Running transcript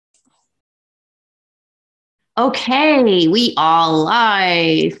Okay, we are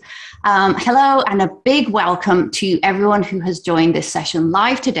live. Hello, and a big welcome to everyone who has joined this session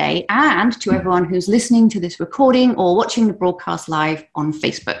live today, and to everyone who's listening to this recording or watching the broadcast live on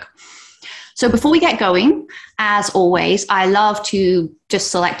Facebook. So before we get going, as always, I love to just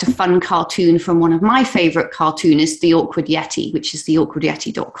select a fun cartoon from one of my favorite cartoonists, The Awkward Yeti, which is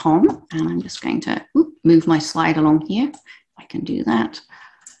theawkwardyeti.com. And I'm just going to move my slide along here. If I can do that.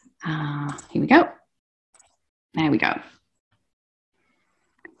 Here we go. There we go.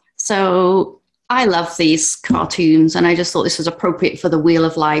 So I love these cartoons, and I just thought this was appropriate for the Wheel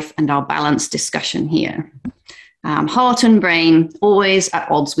of Life and our balanced discussion here. Heart and brain always at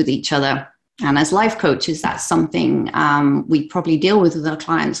odds with each other. And as life coaches, that's something we probably deal with our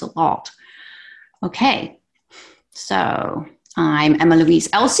clients a lot. Okay, so I'm Emma Louise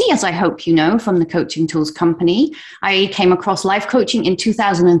Elsey, as I hope you know, from the Coaching Tools Company. I came across life coaching in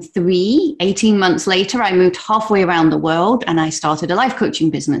 2003. 18 months later, I moved halfway around the world and I started a life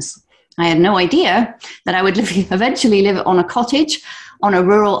coaching business. I had no idea that I would eventually live on a cottage on a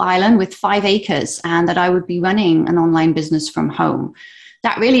rural island with 5 acres and that I would be running an online business from home.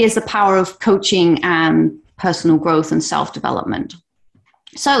 That really is the power of coaching and personal growth and self-development.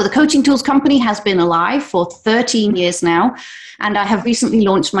 So the Coaching Tools Company has been alive for 13 years now, and I have recently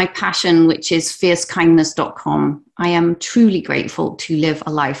launched my passion, which is fiercekindness.com. I am truly grateful to live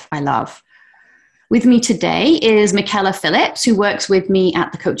a life I love. With me today is Michaela Phillips, who works with me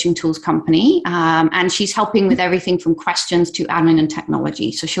at the Coaching Tools Company, and she's helping with everything from questions to admin and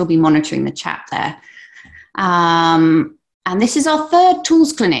technology, so she'll be monitoring the chat there. And this is our 3rd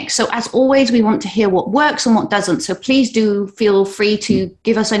tools clinic. So as always, we want to hear what works and what doesn't. So please do feel free to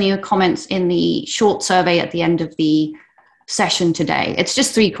give us any comments in the short survey at the end of the session today. It's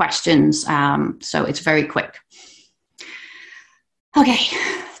just 3 questions, so it's very quick. Okay,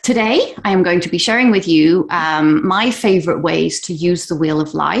 today I am going to be sharing with you my favorite ways to use the Wheel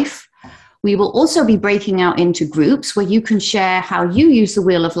of Life. We will also be breaking out into groups where you can share how you use the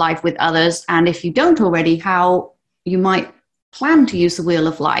Wheel of Life with others. And if you don't already, how you might plan to use the Wheel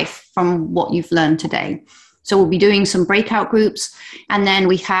of Life from what you've learned today. So we'll be doing some breakout groups. And then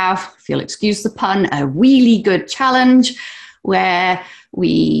we have, if you'll excuse the pun, a really good challenge where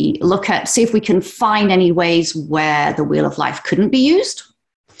we look at, see if we can find any ways where the Wheel of Life couldn't be used.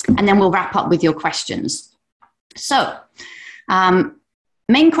 And then we'll wrap up with your questions. So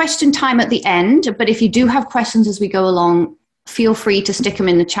main question time at the end, but if you do have questions as we go along, feel free to stick them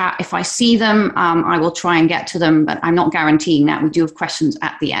in the chat. If I see them, I will try and get to them, but I'm not guaranteeing that. We do have questions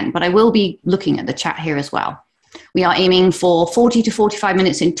at the end, but I will be looking at the chat here as well. We are aiming for 40 to 45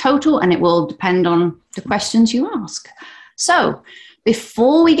 minutes in total, and it will depend on the questions you ask. So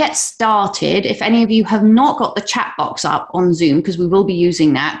before we get started, if any of you have not got the chat box up on Zoom, because we will be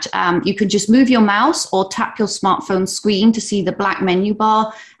using that, you can just move your mouse or tap your smartphone screen to see the black menu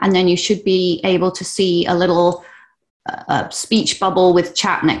bar, and then you should be able to see a little a speech bubble with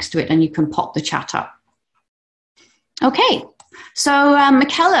chat next to it, and you can pop the chat up. Okay, so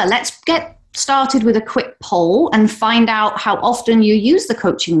Michaela, let's get started with a quick poll and find out how often you use the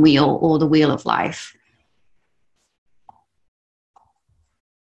coaching wheel or the Wheel of Life.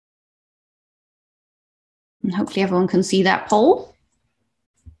 And hopefully everyone can see that poll.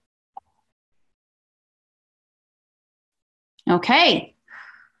 Okay.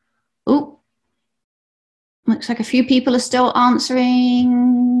 Ooh. Looks like a few people are still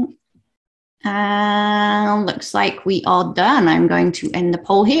answering. Looks like we are done. I'm going to end the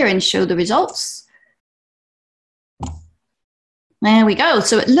poll here and show the results. There we go.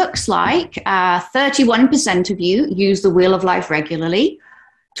 So it looks like 31% of you use the Wheel of Life regularly.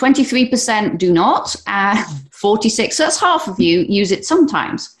 23% do not, and 46%, so that's half of you, use it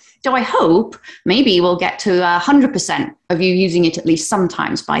sometimes. So I hope maybe we'll get to 100% of you using it at least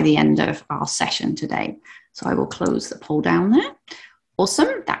sometimes by the end of our session today. So I will close the poll down there.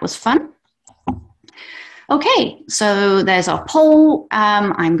 Awesome, that was fun. Okay, so there's our poll.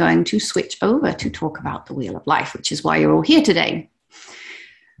 I'm going to switch over to talk about the Wheel of Life, which is why you're all here today.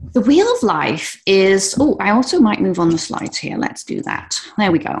 The Wheel of Life is, oh, I also might move on the slides here. Let's do that.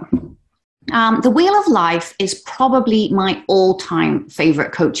 There we go. The Wheel of Life is probably my all-time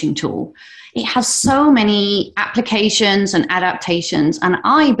favorite coaching tool. It has so many applications and adaptations, and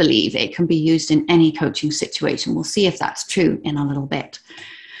I believe it can be used in any coaching situation. We'll see if that's true in a little bit.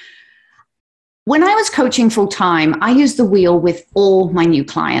 When I was coaching full-time, I used the wheel with all my new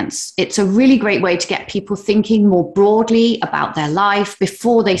clients. It's a really great way to get people thinking more broadly about their life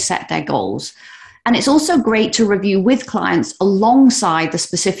before they set their goals. And it's also great to review with clients alongside the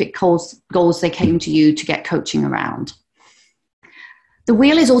specific goals they came to you to get coaching around. The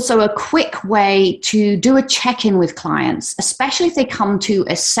wheel is also a quick way to do a check-in with clients, especially if they come to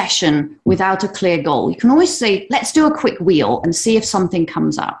a session without a clear goal. You can always say, let's do a quick wheel and see if something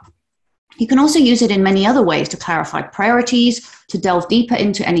comes up. You can also use it in many other ways to clarify priorities, to delve deeper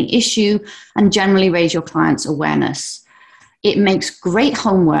into any issue, and generally raise your client's awareness. It makes great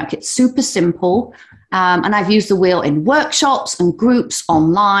homework. It's super simple. And I've used the wheel in workshops and groups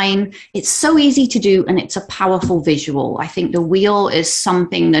online. It's so easy to do, and it's a powerful visual. I think the wheel is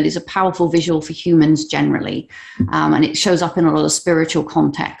something that is a powerful visual for humans generally, and it shows up in a lot of spiritual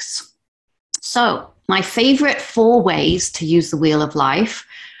contexts. So my favorite 4 ways to use the wheel of life.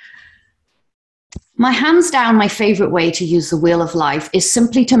 Hands down, my favorite way to use the wheel of life is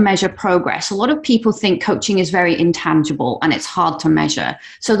simply to measure progress. A lot of people think coaching is very intangible and it's hard to measure.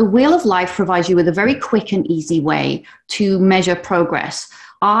 So the wheel of life provides you with a very quick and easy way to measure progress.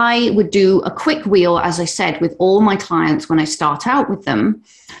 I would do a quick wheel, as I said, with all my clients when I start out with them.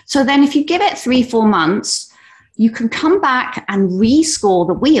 So then if you give it 3-4 months, you can come back and rescore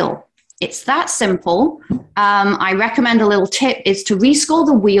the wheel. It's that simple. I recommend a little tip is to rescore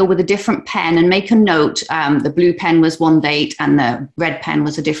the wheel with a different pen and make a note. The blue pen was one date and the red pen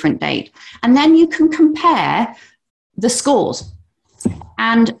was a different date. And then you can compare the scores.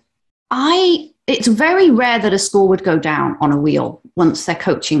 And it's very rare that a score would go down on a wheel once they're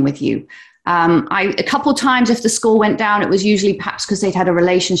coaching with you. A couple of times if the score went down, it was usually perhaps because they'd had a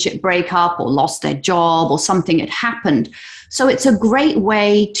relationship breakup or lost their job or something had happened. So it's a great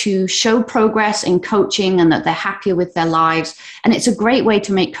way to show progress in coaching and that they're happier with their lives. And it's a great way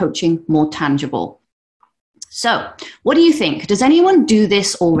to make coaching more tangible. So what do you think? Does anyone do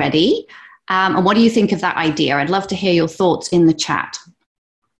this already? And what do you think of that idea? I'd love to hear your thoughts in the chat.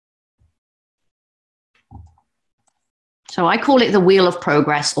 So I call it the wheel of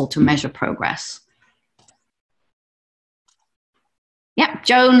progress, or to measure progress. Yep,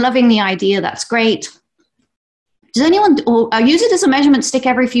 Joan, loving the idea. That's great. Does anyone use it as a measurement stick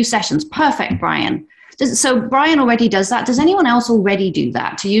every few sessions? Perfect, Brian. So Brian already does that. Does anyone else already do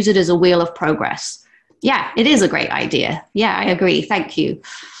that, to use it as a wheel of progress? Yeah, it is a great idea. Yeah, I agree. Thank you.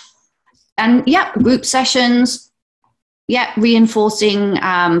 And yeah, group sessions. Yeah, reinforcing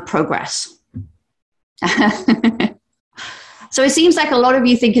progress. So it seems like a lot of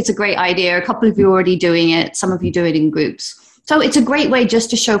you think it's a great idea. A couple of you are already doing it. Some of you do it in groups. So it's a great way just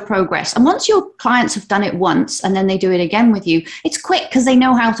to show progress. And once your clients have done it once and then they do it again with you, it's quick because they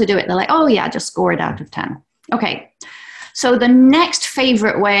know how to do it. They're like, oh yeah, just score it out of 10. Okay. So the next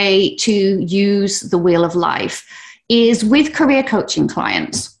favorite way to use the wheel of life is with career coaching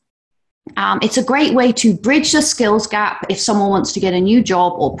clients. It's a great way to bridge the skills gap if someone wants to get a new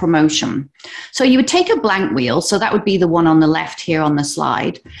job or promotion. So you would take a blank wheel, so that would be the one on the left here on the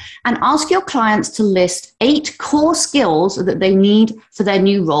slide, and ask your clients to list 8 core skills that they need for their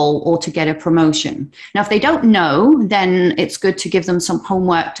new role or to get a promotion. Now, if they don't know, then it's good to give them some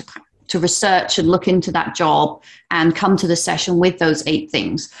homework to research and look into that job and come to the session with those 8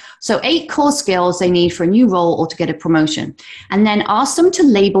 things. So 8 core skills they need for a new role or to get a promotion. And then ask them to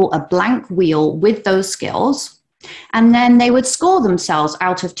label a blank wheel with those skills. And then they would score themselves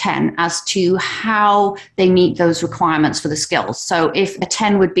out of 10 as to how they meet those requirements for the skills. So if a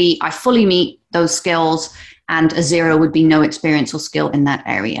 10 would be, I fully meet those skills, and a 0 would be no experience or skill in that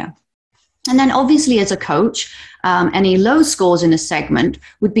area. And then obviously as a coach, any low scores in a segment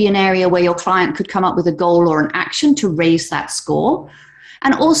would be an area where your client could come up with a goal or an action to raise that score.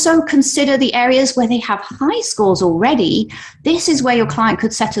 And also consider the areas where they have high scores already. This is where your client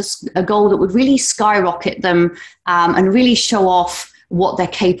could set a goal that would really skyrocket them and really show off what they're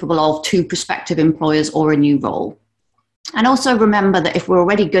capable of to prospective employers or a new role. And also remember that if we're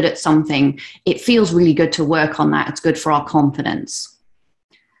already good at something, it feels really good to work on that. It's good for our confidence.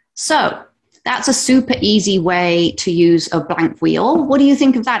 So that's a super easy way to use a blank wheel. What do you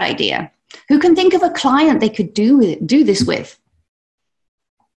think of that idea? Who can think of a client they could do this with?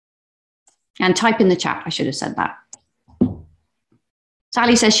 And type in the chat. I should have said that.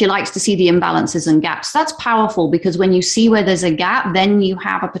 Sally says she likes to see the imbalances and gaps. That's powerful, because when you see where there's a gap, then you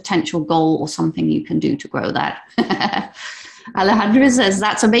have a potential goal or something you can do to grow that. Alejandra says,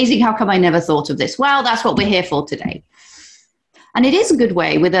 that's amazing. How come I never thought of this? Well, that's what we're here for today. And it is a good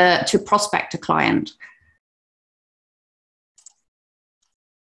way to prospect a client.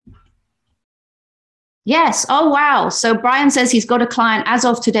 Yes. Oh, wow. So Brian says he's got a client as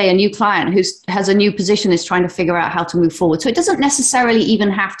of today, a new client who has a new position, is trying to figure out how to move forward. So it doesn't necessarily even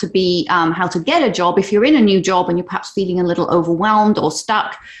have to be how to get a job. If you're in a new job and you're perhaps feeling a little overwhelmed or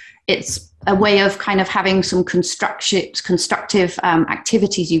stuck, it's a way of kind of having some constructive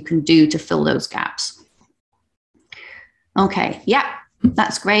activities you can do to fill those gaps. Okay. Yeah.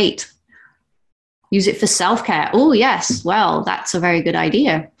 That's great. Use it for self-care. Oh, yes. Well, that's a very good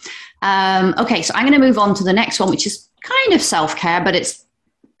idea. Okay, so I'm going to move on to the next one, which is kind of self-care, but it's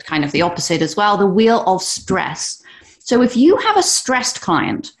kind of the opposite as well, the wheel of stress. So if you have a stressed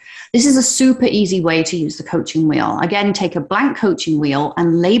client, this is a super easy way to use the coaching wheel. Again, take a blank coaching wheel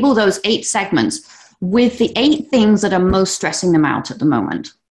and label those 8 segments with the 8 things that are most stressing them out at the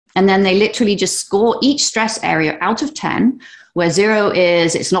moment. And then they literally just score each stress area out of 10, where 0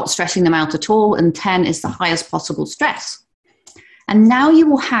 is it's not stressing them out at all, and 10 is the highest possible stress. And now you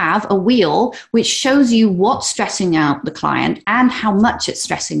will have a wheel which shows you what's stressing out the client and how much it's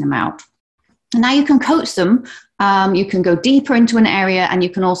stressing them out. And now you can coach them. You can go deeper into an area, and you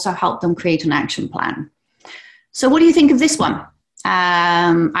can also help them create an action plan. So what do you think of this one?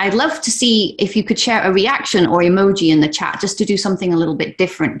 I'd love to see if you could share a reaction or emoji in the chat, just to do something a little bit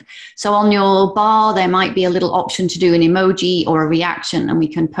different. So on your bar, there might be a little option to do an emoji or a reaction, and we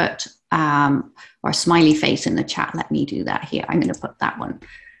can put or a smiley face in the chat. Let me do that here. I'm going to put that one.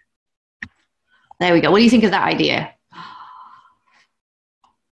 There we go. What do you think of that idea?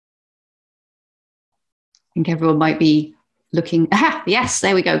 I think everyone might be looking. Aha, yes,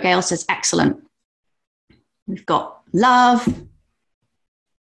 there we go. Gail says, excellent. We've got love.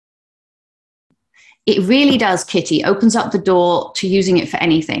 It really does, Kitty. Opens up the door to using it for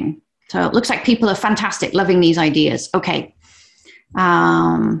anything. So it looks like people are fantastic, loving these ideas. Okay.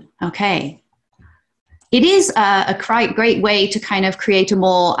 Okay. It is a great way to kind of create a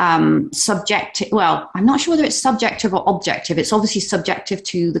more subjective, well, I'm not sure whether it's subjective or objective. It's obviously subjective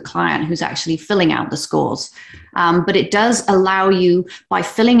to the client who's actually filling out the scores. But it does allow you, by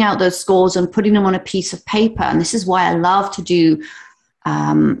filling out those scores and putting them on a piece of paper, and this is why I love to do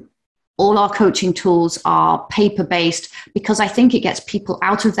all our coaching tools are paper-based, because I think it gets people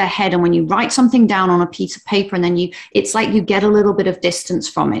out of their head. And when you write something down on a piece of paper, and then it's like you get a little bit of distance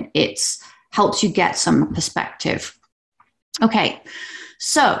from it. It's helps you get some perspective. Okay,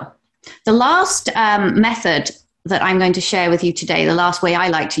 so the last method that I'm going to share with you today, the last way I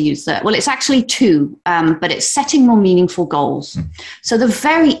like to use that, well, it's actually 2, but it's setting more meaningful goals. So the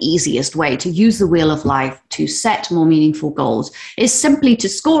very easiest way to use the wheel of life to set more meaningful goals is simply to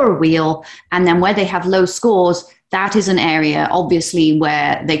score a wheel, and then where they have low scores, that is an area, obviously,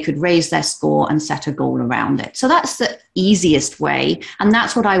 where they could raise their score and set a goal around it. So that's the easiest way. And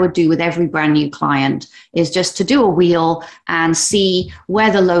that's what I would do with every brand new client, is just to do a wheel and see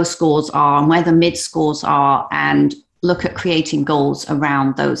where the low scores are and where the mid scores are, and look at creating goals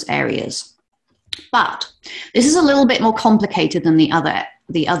around those areas. But this is a little bit more complicated than the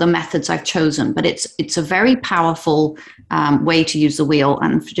other methods I've chosen, but it's a very powerful way to use the wheel.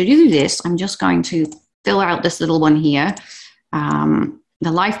 And to do this, I'm just going to fill out this little one here,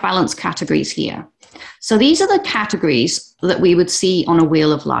 the life balance categories here. So these are the categories that we would see on a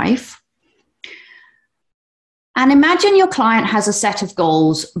wheel of life. And imagine your client has a set of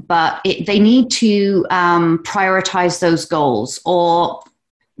goals, but they need to prioritize those goals. Or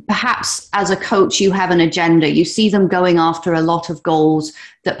perhaps as a coach, you have an agenda. You see them going after a lot of goals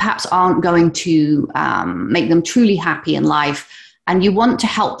that perhaps aren't going to make them truly happy in life. And you want to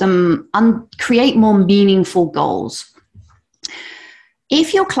help them create more meaningful goals.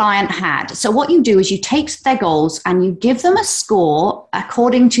 If your client so what you do is you take their goals and you give them a score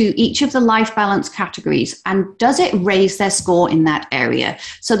according to each of the life balance categories. And does it raise their score in that area?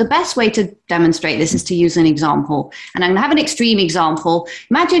 So the best way to demonstrate this is to use an example. And I'm going to have an extreme example.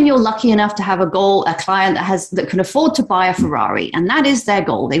 Imagine you're lucky enough to have a client that can afford to buy a Ferrari. And that is their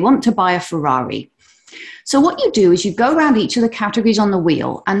goal. They want to buy a Ferrari. So what you do is you go around each of the categories on the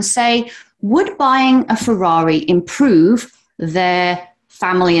wheel and say, would buying a Ferrari improve their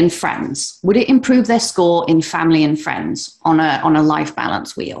family and friends? Would it improve their score in family and friends on a life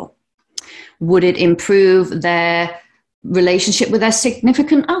balance wheel? Would it improve their relationship with their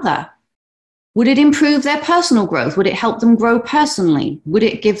significant other? Would it improve their personal growth? Would it help them grow personally? Would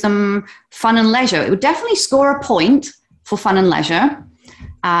it give them fun and leisure? It would definitely score a point for fun and leisure.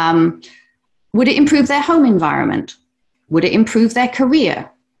 Would it improve their home environment? Would it improve their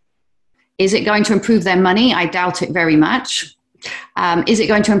career? Is it going to improve their money? I doubt it very much. Is it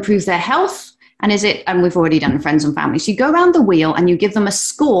going to improve their health? And we've already done friends and family. So you go around the wheel and you give them a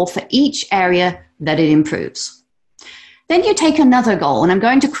score for each area that it improves. Then you take another goal, and I'm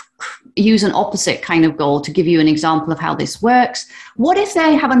going to use an opposite kind of goal to give you an example of how this works. What if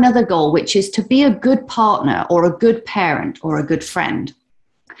they have another goal, which is to be a good partner or a good parent or a good friend?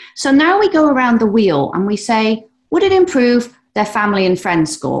 So now we go around the wheel and we say, would it improve their family and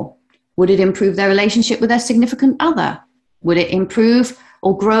friends score? Would it improve their relationship with their significant other? Would it improve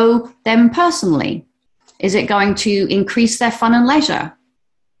or grow them personally? Is it going to increase their fun and leisure?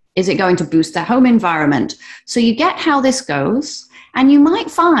 Is it going to boost their home environment? So you get how this goes, and you might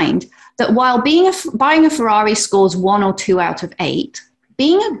find that while buying a Ferrari scores 1 or 2 out of 8,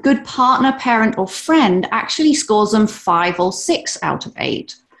 being a good partner, parent, or friend actually scores them 5 or 6 out of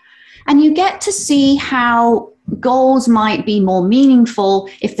 8. And you get to see how goals might be more meaningful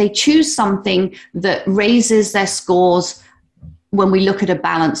if they choose something that raises their scores when we look at a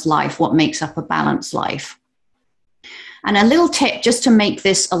balanced life, what makes up a balanced life. And a little tip just to make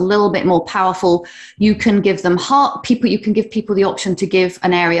this a little bit more powerful, you can give people the option to give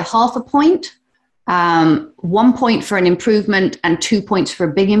an area half a point, 1 point for an improvement and 2 points for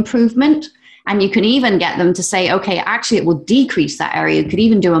a big improvement. And you can even get them to say, okay, actually it will decrease that area. You could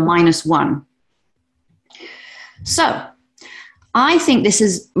even do a -1. So I think this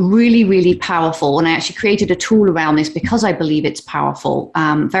is really, really powerful. And I actually created a tool around this because I believe it's powerful,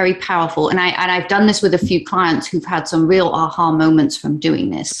 very powerful. And I've done this with a few clients who've had some real aha moments from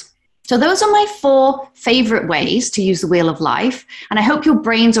doing this. So those are my 4 favorite ways to use the Wheel of Life. And I hope your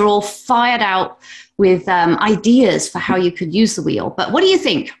brains are all fired out with ideas for how you could use the wheel. But what do you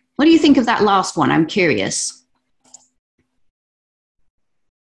think? What do you think of that last one? I'm curious.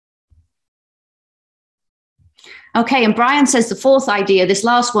 Okay, and Brian says the 4th idea, this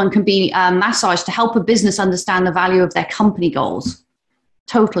last one can be massaged to help a business understand the value of their company goals.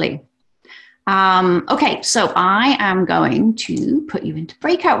 Totally. Okay, so I am going to put you into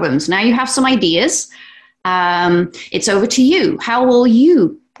breakout rooms. Now you have some ideas. It's over to you. How will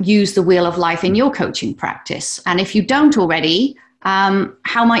you use the Wheel of Life in your coaching practice? And if you don't already,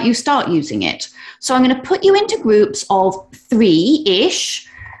 how might you start using it? So I'm going to put you into groups of 3-ish.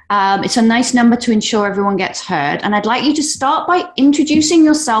 It's a nice number to ensure everyone gets heard. And I'd like you to start by introducing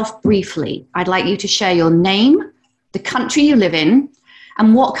yourself briefly. I'd like you to share your name, the country you live in,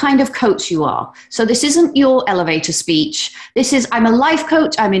 and what kind of coach you are. So this isn't your elevator speech. This is, I'm a life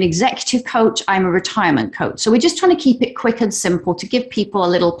coach, I'm an executive coach, I'm a retirement coach. So we're just trying to keep it quick and simple to give people a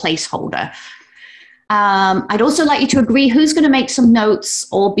little placeholder. I'd also like you to agree who's going to make some notes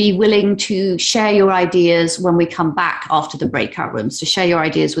or be willing to share your ideas when we come back after the breakout rooms, to share your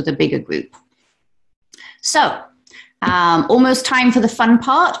ideas with a bigger group. So almost time for the fun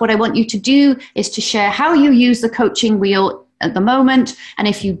part. What I want you to do is to share how you use the coaching wheel at the moment. And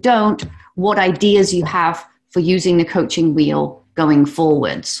if you don't, what ideas you have for using the coaching wheel going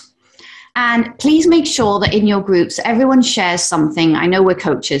forwards. And please make sure that in your groups, everyone shares something. I know we're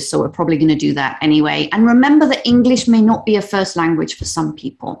coaches, so we're probably going to do that anyway. And remember that English may not be a first language for some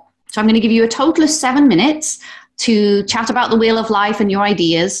people. So I'm going to give you a total of 7 minutes to chat about the Wheel of Life and your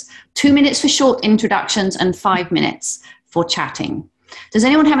ideas, 2 minutes for short introductions, and 5 minutes for chatting. Does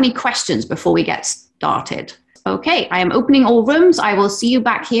anyone have any questions before we get started? Okay, I am opening all rooms. I will see you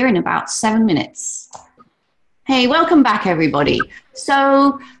back here in about 7 minutes. Hey, welcome back, everybody.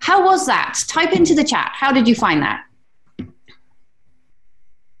 So how was that? Type into the chat. How did you find that?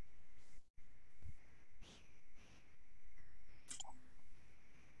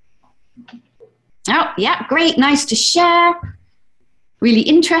 Oh, yeah, great. Nice to share. Really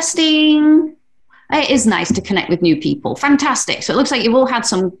interesting. It is nice to connect with new people. Fantastic. So it looks like you've all had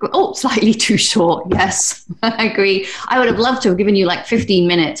some, slightly too short. Yes, I agree. I would have loved to have given you like 15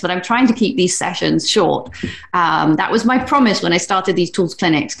 minutes, but I'm trying to keep these sessions short. That was my promise when I started these tools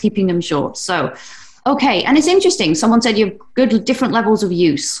clinics, keeping them short. So, okay. And it's interesting. Someone said you have good different levels of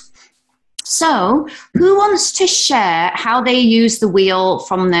use. So who wants to share how they use the wheel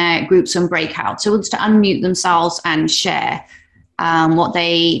from their groups and breakouts? Who wants to unmute themselves and share what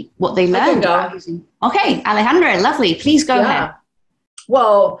they learned about using? Okay, Alejandra, lovely. Please go ahead.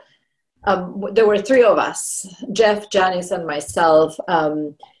 Well, there were 3 of us, Jeff, Janice, and myself.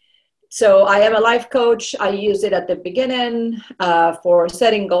 So I am a life coach. I use it at the beginning for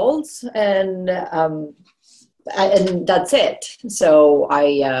setting goals, and that's it. So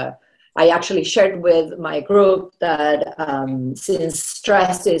I actually shared with my group that since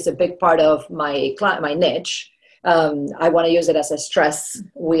stress is a big part of my niche, I want to use it as a stress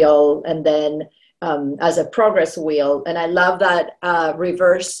wheel and then as a progress wheel. And I love that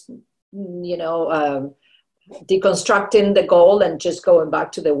reverse, deconstructing the goal and just going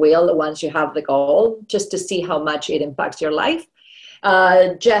back to the wheel once you have the goal, just to see how much it impacts your life.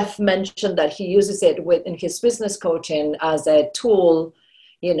 Jeff mentioned that he uses it in his business coaching as a tool,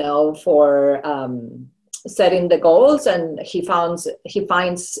 for setting the goals, and he finds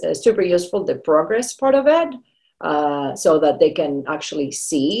super useful the progress part of it. So that they can actually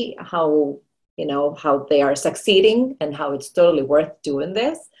see how they are succeeding and how it's totally worth doing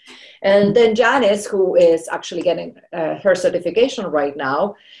this. And then Janice, who is actually getting her certification right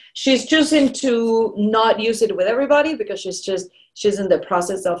now, she's choosing to not use it with everybody because she's in the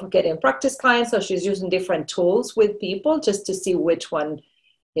process of getting practice clients. So she's using different tools with people just to see which one,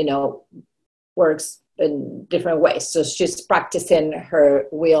 works in different ways. So she's practicing her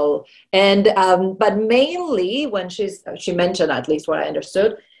wheel. And, but mainly when she mentioned, at least what I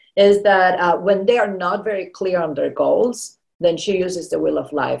understood, is that when they are not very clear on their goals, then she uses the wheel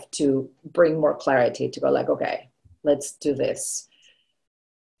of life to bring more clarity, to go like, okay, let's do this.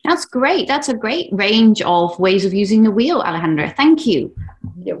 That's great. That's a great range of ways of using the wheel, Alejandra. Thank you.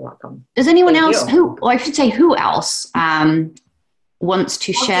 You're welcome. Does anyone else who else wants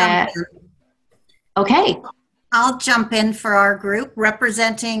to share? Okay. I'll jump in for our group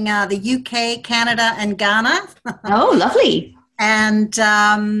representing the UK, Canada, and Ghana. Oh, lovely. And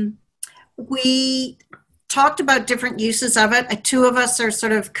we talked about different uses of it. Two of us are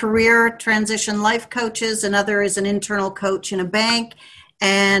sort of career transition life coaches. Another is an internal coach in a bank.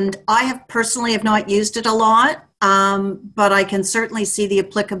 And I have personally not used it a lot, but I can certainly see the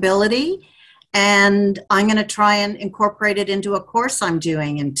applicability. And I'm going to try and incorporate it into a course I'm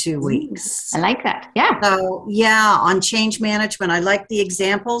doing in 2 weeks. I like that. Yeah. So, yeah, on change management, I like the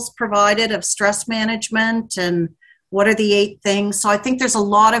examples provided of stress management and what are the 8 things. So I think there's a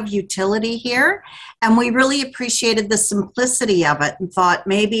lot of utility here. And we really appreciated the simplicity of it and thought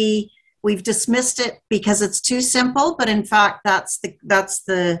maybe we've dismissed it because it's too simple. But in fact, that's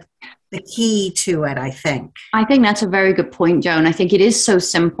the key to it, I think. I think that's a very good point, Joan. I think it is so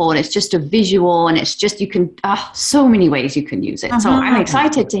simple and it's just a visual and it's just, you can, so many ways you can use it. So I'm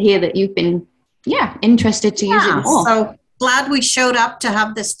excited to hear that you've been, interested to use it more. So glad we showed up to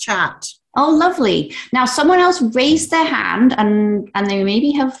have this chat. Oh, lovely. Now, someone else raised their hand and they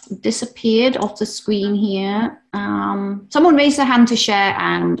maybe have disappeared off the screen here. Someone raised their hand to share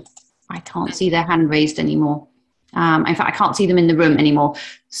and I can't see their hand raised anymore. In fact, I can't see them in the room anymore.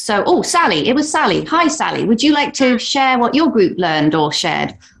 So, Sally, it was Sally. Hi, Sally. Would you like to share what your group learned or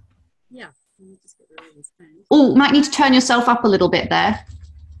shared? Yeah. Might need to turn yourself up a little bit there.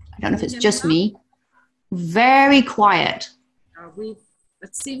 I don't know if it's just me. Very quiet.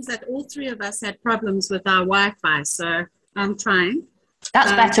 It seems that all 3 of us had problems with our Wi-Fi, so I'm trying.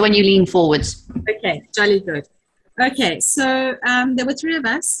 That's better when you lean forwards. Okay, jolly good. Okay, so there were 3 of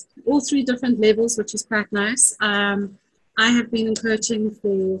us, all 3 different levels, which is quite nice. I have been in coaching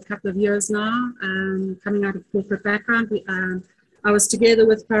for a couple of years now, coming out of corporate background. I was together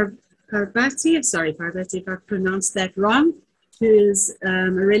with Parvati, sorry Parvati if I pronounced that wrong, who is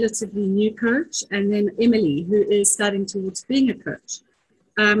a relatively new coach, and then Emily, who is starting towards being a coach.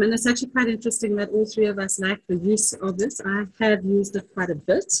 And it's actually quite interesting that all 3 of us like the use of this. I have used it quite a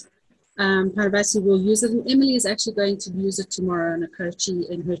bit. Parvati will use it, and Emily is actually going to use it tomorrow in a coachee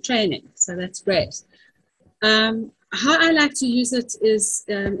in her training. So that's great. How I like to use it is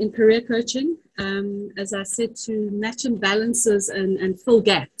in career coaching, as I said, to match imbalances and fill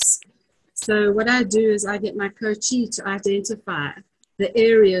gaps. So what I do is I get my coachee to identify the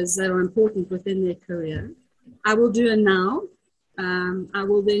areas that are important within their career. I will do a now. I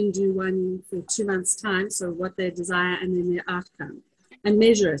will then do one for 2 months' time, so what they desire and then their outcome, and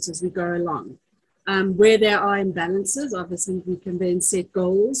measure it as we go along. Where there are imbalances, obviously we can then set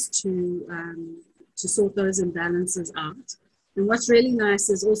goals to sort those imbalances out. And what's really nice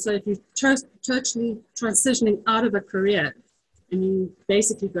is also if you're totally transitioning out of a career and you're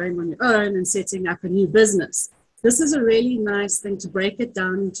basically going on your own and setting up a new business, this is a really nice thing to break it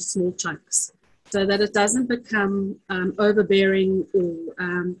down into small chunks so that it doesn't become overbearing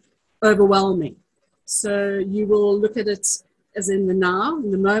or overwhelming. So you will look at it as in the now,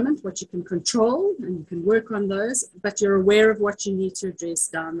 in the moment, what you can control, and you can work on those, but you're aware of what you need to address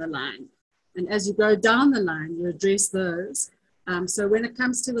down the line. And as you go down the line, you address those. So when it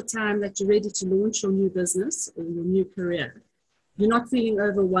comes to the time that you're ready to launch your new business or your new career, you're not feeling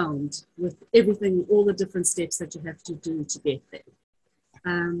overwhelmed with everything, all the different steps that you have to do to get there.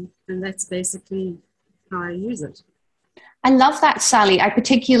 And that's basically how I use it. I love that, Sally. I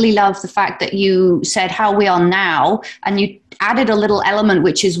particularly love the fact that you said how we are now, and you added a little element,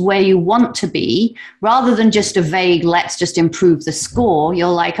 which is where you want to be, rather than just a vague, let's just improve the score. You're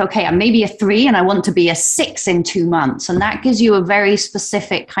like, okay, I'm maybe a 3 and I want to be a 6 in 2 months. And that gives you a very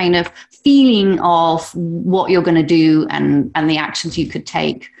specific kind of feeling of what you're going to do and the actions you could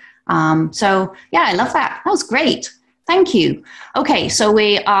take. So yeah, I love that. That was great. Thank you. Okay, so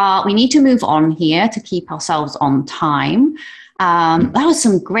we need to move on here to keep ourselves on time. That was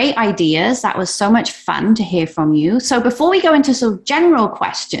some great ideas. That was so much fun to hear from you. So before we go into sort of general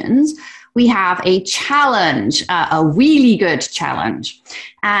questions, we have a challenge, a really good challenge.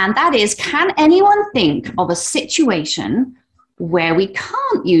 And that is, can anyone think of a situation where we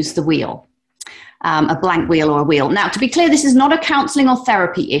can't use the wheel? A blank wheel or a wheel. Now, to be clear, this is not a counseling or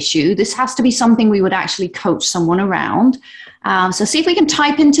therapy issue. This has to be something we would actually coach someone around. So see if we can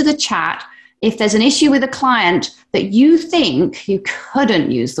type into the chat if there's an issue with a client that you think you couldn't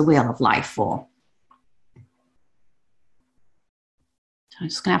use the wheel of life for. So I'm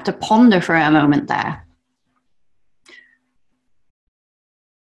just going to have to ponder for a moment there.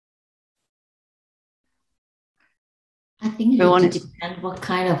 I think it depends what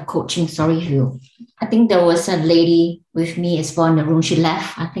kind of coaching. Sorry, Hugh. I think there was a lady with me as well in the room. She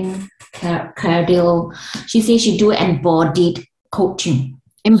left. I think cardio. She said she do embodied coaching.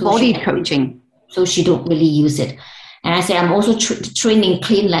 Embodied coaching. So she don't really use it. And I say I'm also training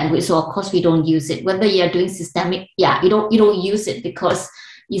clean language. So of course we don't use it. Whether you're doing systemic, you don't use it because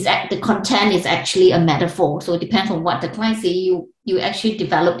the content is actually a metaphor. So it depends on what the client say. You actually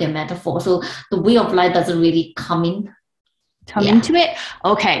develop their metaphor. So the way of life doesn't really come into it.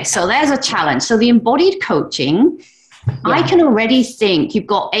 Okay, so there's a challenge. So the embodied coaching, I can already think you've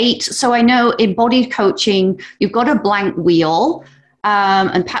got 8. So I know embodied coaching, you've got a blank wheel,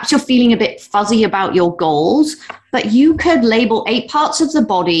 and perhaps you're feeling a bit fuzzy about your goals, but you could label 8 parts of the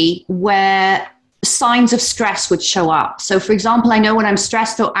body where signs of stress would show up. So for example, I know when I'm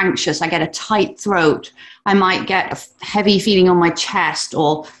stressed or anxious, I get a tight throat. I might get a heavy feeling on my chest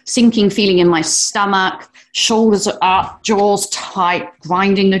or sinking feeling in my stomach. Shoulders are up, jaws tight,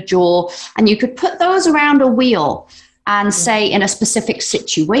 grinding the jaw. And you could put those around a wheel and say in a specific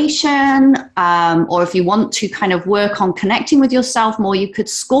situation, or if you want to kind of work on connecting with yourself more, you could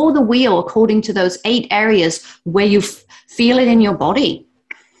score the wheel according to those 8 areas where you feel it in your body.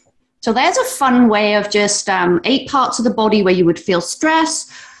 So there's a fun way of just 8 parts of the body where you would feel stress,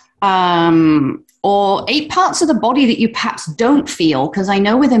 or 8 parts of the body that you perhaps don't feel, because I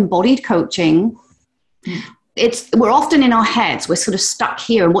know with embodied coaching, we're often in our heads, we're sort of stuck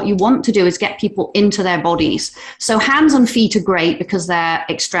here, and what you want to do is get people into their bodies. So hands and feet are great because they're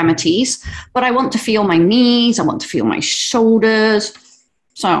extremities, but I want to feel my knees, I want to feel my shoulders.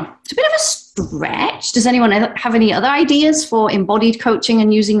 So it's a bit of a stretch. Does anyone have any other ideas for embodied coaching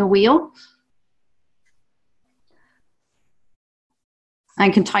and using a wheel? I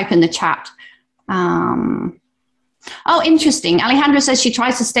can type in the chat. Oh, interesting. Alejandra says she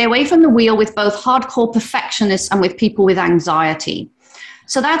tries to stay away from the wheel with both hardcore perfectionists and with people with anxiety.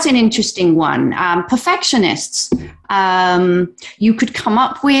 So that's an interesting one. Perfectionists, you could come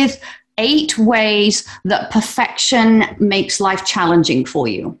up with 8 ways that perfection makes life challenging for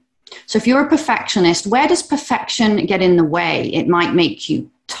you. So if you're a perfectionist, where does perfection get in the way? It might make you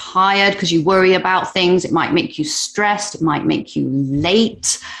tired because you worry about things. It might make you stressed. It might make you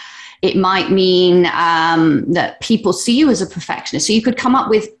late. It might mean that people see you as a perfectionist. So you could come up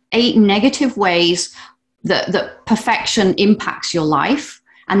with 8 negative ways that perfection impacts your life,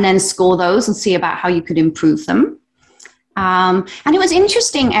 and then score those and see about how you could improve them. And it was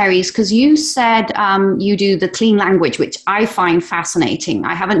interesting, Aries, because you said you do the clean language, which I find fascinating.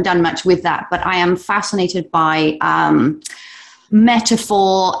 I haven't done much with that, but I am fascinated by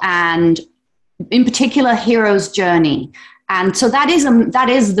metaphor and in particular hero's journey. And so that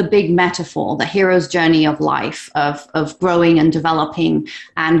is the big metaphor, the hero's journey of life, of growing and developing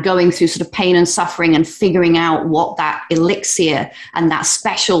and going through sort of pain and suffering and figuring out what that elixir and that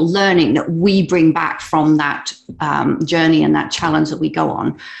special learning that we bring back from that journey and that challenge that we go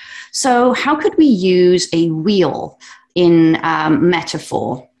on. So how could we use a wheel in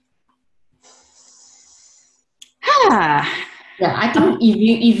metaphor? Yeah, I think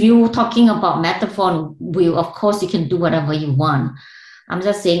if you're talking about metaphor and wheel, of course you can do whatever you want. I'm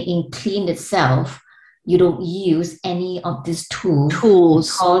just saying in clean itself, you don't use any of these tools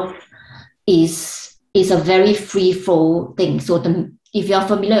because it's a very free flow thing. So if you're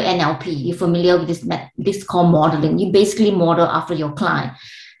familiar with NLP, you're familiar with this called modeling. You basically model after your client.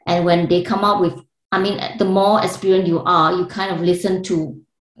 And when they come up with, the more experienced you are, you kind of listen to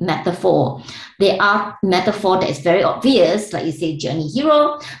metaphor. There are metaphor that is very obvious, like you say, journey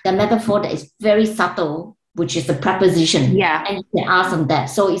hero. The metaphor that is very subtle, which is the preposition. Yeah. And you can ask them that.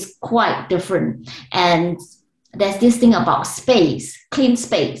 So it's quite different. And there's this thing about space, clean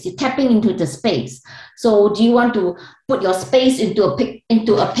space. You're tapping into the space. So do you want to put your space into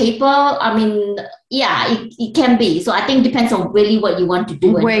a paper. I mean, yeah, it can be. So I think it depends on really what you want to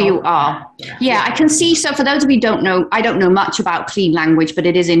do. Where you are. Yeah, I can see. So for those of you who don't know, I don't know much about clean language, but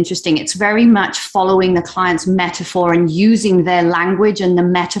it is interesting. It's very much following the client's metaphor and using their language and the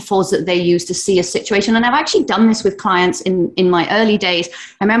metaphors that they use to see a situation. And I've actually done this with clients in my early days.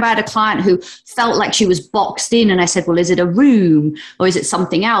 I remember I had a client who felt like she was boxed in, and I said, well, is it a room or is it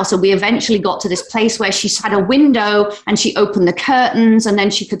something else? And we eventually got to this place where she had a window and she opened the curtains and then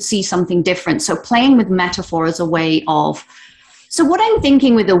she could see something different. So playing with metaphor as a way of. So what I'm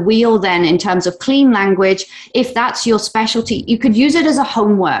thinking with a wheel then in terms of clean language, if that's your specialty, you could use it as a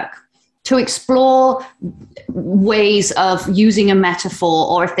homework to explore ways of using a metaphor,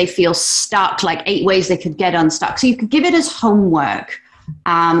 or if they feel stuck, like 8 ways they could get unstuck. So you could give it as homework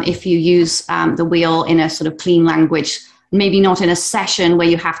if you use the wheel in a sort of clean language, maybe not in a session where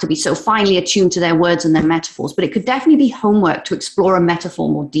you have to be so finely attuned to their words and their metaphors, but it could definitely be homework to explore a metaphor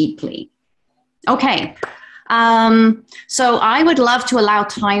more deeply. Okay, so I would love to allow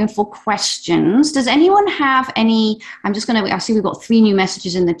time for questions. Does anyone have any? I see we've got 3 new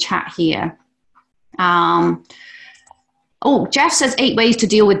messages in the chat here. Jeff says 8 ways to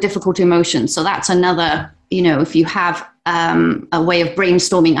deal with difficult emotions. So that's another, if you have a way of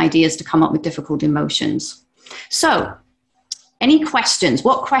brainstorming ideas to come up with difficult emotions. So any questions?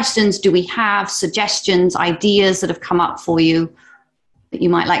 What questions do we have? Suggestions, ideas that have come up for you that you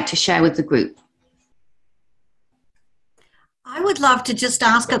might like to share with the group? I would love to just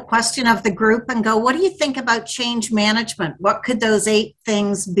ask a question of the group and go, what do you think about change management? What could those 8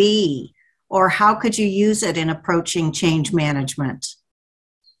 things be? Or how could you use it in approaching change management?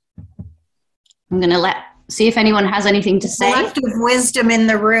 I'm going to see if anyone has anything to say. Collective wisdom in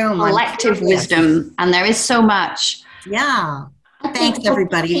the room. Collective wisdom. And there is so much. Yeah. Thanks,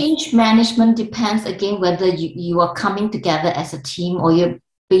 everybody. Change management depends, again, whether you are coming together as a team or you're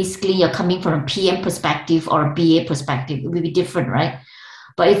coming from a PM perspective or a BA perspective. It will be different, right?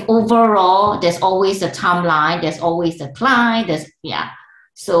 But if overall, there's always a timeline, there's always a client,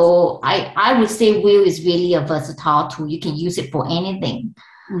 So I would say wheel is really a versatile tool. You can use it for anything.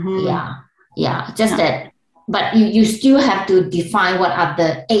 Mm-hmm. That. But you still have to define what are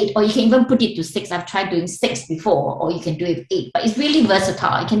the 8, or you can even put it to 6. I've tried doing 6 before, or you can do it with 8. But it's really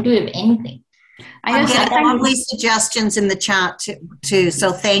versatile. You can do it with anything. I get lovely suggestions in the chat too,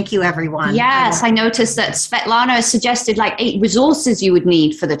 so thank you, everyone. Yes, I noticed that Svetlana has suggested like 8 resources you would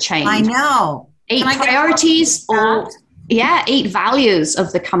need for the change. I know. 8 priorities or 8 values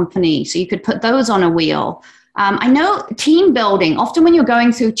of the company. So you could put those on a wheel. I know team building, often when you're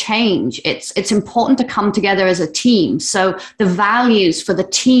going through change, it's important to come together as a team. So the values for the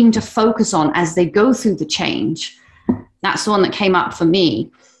team to focus on as they go through the change, that's the one that came up for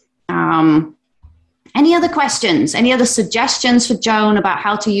me. Any other questions? Any other suggestions for Joan about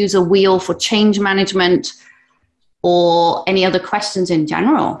how to use a wheel for change management, or any other questions in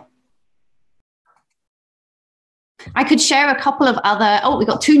general? I could share a couple of other, we've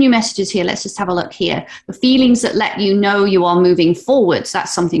got 2 new messages here. Let's just have a look here. The feelings that let you know you are moving forwards.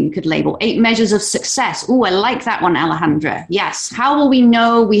 That's something you could label. 8 measures of success. I like that one, Alejandra. Yes. How will we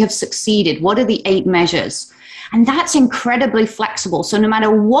know we have succeeded? What are the 8 measures? And that's incredibly flexible. So no matter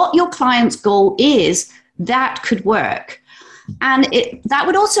what your client's goal is, that could work. And that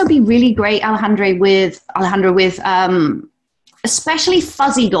would also be really great, Alejandra, with especially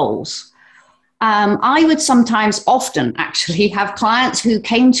fuzzy goals. I would often actually have clients who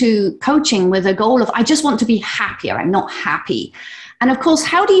came to coaching with a goal of, I just want to be happier. I'm not happy. And of course,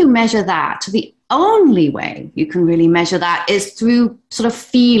 how do you measure that? The only way you can really measure that is through sort of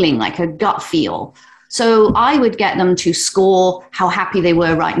feeling, like a gut feel. So I would get them to score how happy they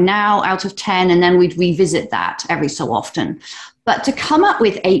were right now out of 10, and then we'd revisit that every so often. But to come up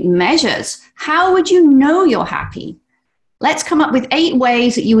with 8 measures, how would you know you're happy? Let's come up with 8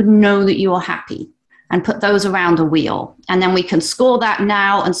 ways that you would know that you are happy and put those around a wheel. And then we can score that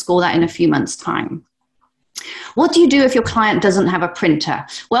now and score that in a few months' time. What do you do if your client doesn't have a printer?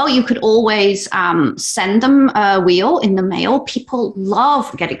 Well, you could always send them a wheel in the mail. People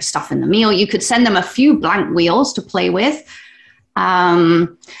love getting stuff in the mail. You could send them a few blank wheels to play with.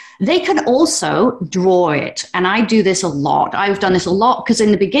 They can also draw it. And I do this a lot. I've done this a lot because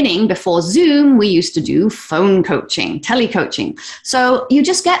in the beginning, before Zoom, we used to do phone coaching, telecoaching. So you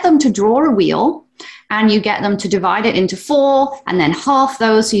just get them to draw a wheel and you get them to divide it into 4 and then half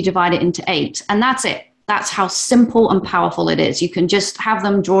those. So you divide it into 8 and that's it. That's how simple and powerful it is. You can just have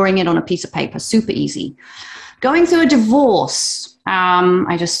them drawing it on a piece of paper, super easy. Going through a divorce.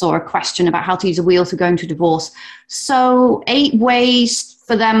 I just saw a question about how to use a wheel for going to divorce. So 8 ways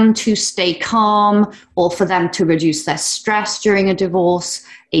for them to stay calm or for them to reduce their stress during a divorce,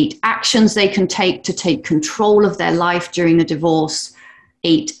 8 actions they can take to take control of their life during a divorce,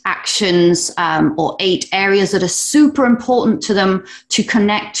 8 actions or 8 areas that are super important to them to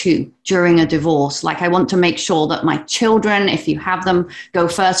connect to during a divorce. Like, I want to make sure that my children, if you have them, go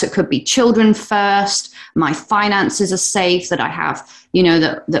first. It could be children first. My finances are safe, that I have, you know,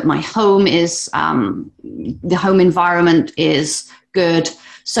 that my home is, the home environment is good.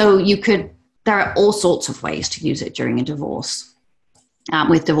 So there are all sorts of ways to use it during a divorce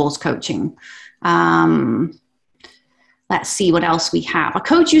with divorce coaching. Let's see what else we have. A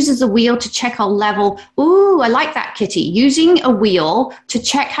coach uses a wheel to check our level. Ooh, I like that, Kitty. Using a wheel to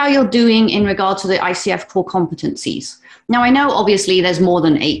check how you're doing in regard to the ICF core competencies. Now, I know obviously there's more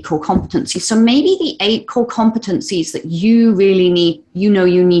than 8 core competencies. So maybe the 8 core competencies that you really need, you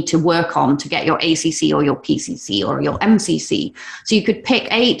need to work on to get your ACC or your PCC or your MCC. So you could pick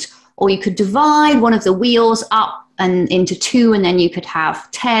 8, or you could divide one of the wheels up and into 2, and then you could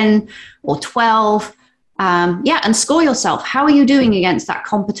have 10 or 12. And score yourself. How are you doing against that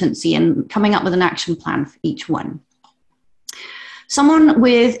competency, and coming up with an action plan for each one? Someone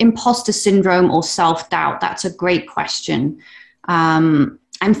with imposter syndrome or self-doubt, that's a great question. I'm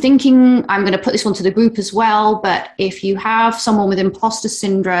thinking I'm going to put this one to the group as well, but if you have someone with imposter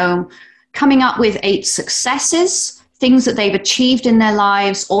syndrome, coming up with 8 successes, things that they've achieved in their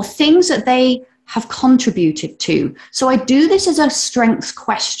lives, or things that they have contributed to. So I do this as a strengths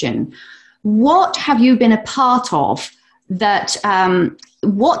question. What have you been a part of that,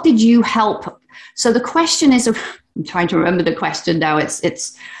 what did you help? So the question is, I'm trying to remember the question now,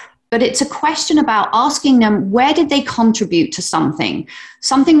 but it's a question about asking them, where did they contribute to something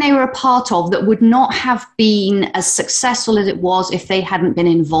they were a part of that would not have been as successful as it was if they hadn't been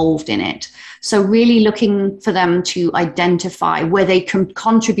involved in it. So really looking for them to identify where they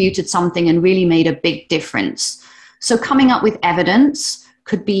contributed something and really made a big difference. So coming up with evidence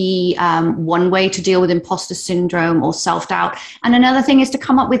could be one way to deal with imposter syndrome or self-doubt. And another thing is to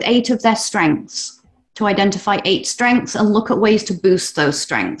come up with 8 of their strengths, to identify 8 strengths and look at ways to boost those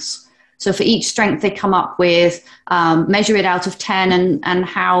strengths. So for each strength they come up with, measure it out of 10 and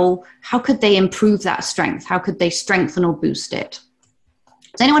how could they improve that strength? How could they strengthen or boost it?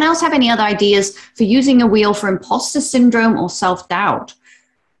 Does anyone else have any other ideas for using a wheel for imposter syndrome or self-doubt?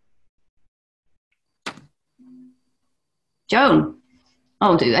 Joan?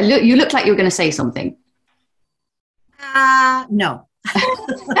 Oh, you look like you were going to say something. No.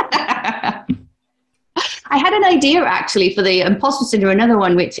 I had an idea actually for the imposter syndrome, another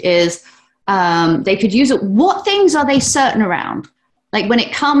one, which is they could use it. What things are they certain around? Like when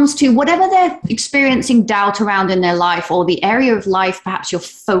it comes to whatever they're experiencing doubt around in their life, or the area of life perhaps you're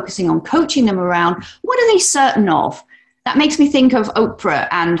focusing on coaching them around, what are they certain of? That makes me think of Oprah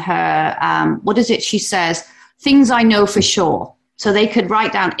and her, what is it she says? Things I know for sure. So they could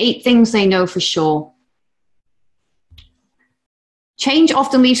write down 8 things they know for sure. Change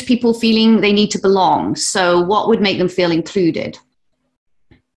often leaves people feeling they need to belong. So what would make them feel included?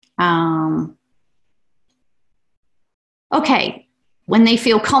 Okay, when they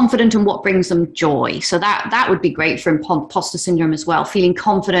feel confident and what brings them joy. So that would be great for imposter syndrome as well, feeling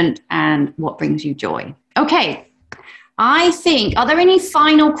confident and what brings you joy. Okay, I think, are there any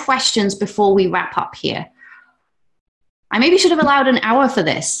final questions before we wrap up here? I maybe should have allowed an hour for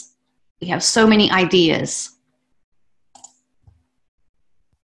this. We have so many ideas.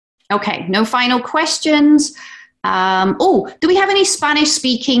 Okay, no final questions. Do we have any Spanish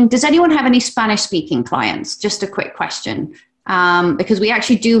speaking? Does anyone have any Spanish speaking clients? Just a quick question. Because we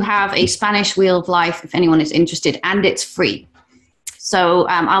actually do have a Spanish Wheel of Life if anyone is interested, and it's free. So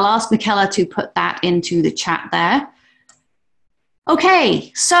I'll ask Michaela to put that into the chat there.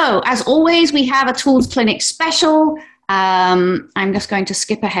 Okay, so as always, we have a Tools Clinic special. I'm just going to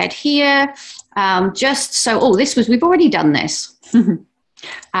skip ahead here. We've already done this.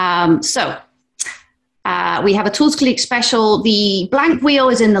 We have a Tools Clinic special. The blank wheel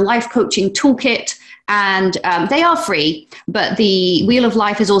is in the Life Coaching Toolkit, and they are free, but the Wheel of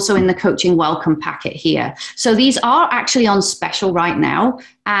Life is also in the Coaching Welcome Packet here. So these are actually on special right now,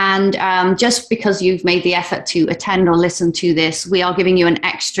 and just because you've made the effort to attend or listen to this, we are giving you an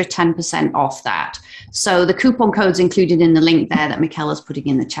extra 10% off that. So the coupon code's included in the link there that Michaela's putting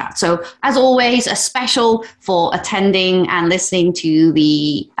in the chat. So as always, a special for attending and listening to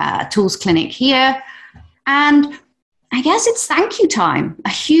the Tools Clinic here. And I guess it's thank you time. A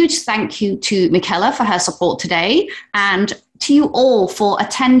huge thank you to Michaela for her support today, and to you all for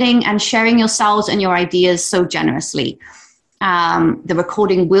attending and sharing yourselves and your ideas so generously. The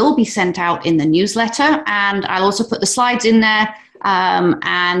recording will be sent out in the newsletter, and I'll also put the slides in there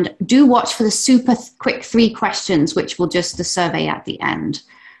And do watch for the super quick 3 questions, which will just the survey at the end.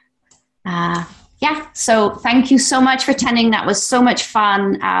 So thank you so much for attending. That was so much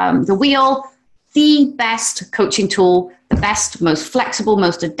fun. The wheel, the best coaching tool, the best, most flexible,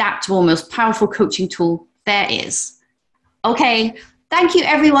 most adaptable, most powerful coaching tool there is. Okay, thank you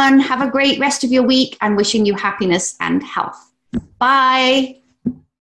everyone. Have a great rest of your week and wishing you happiness and health. Bye.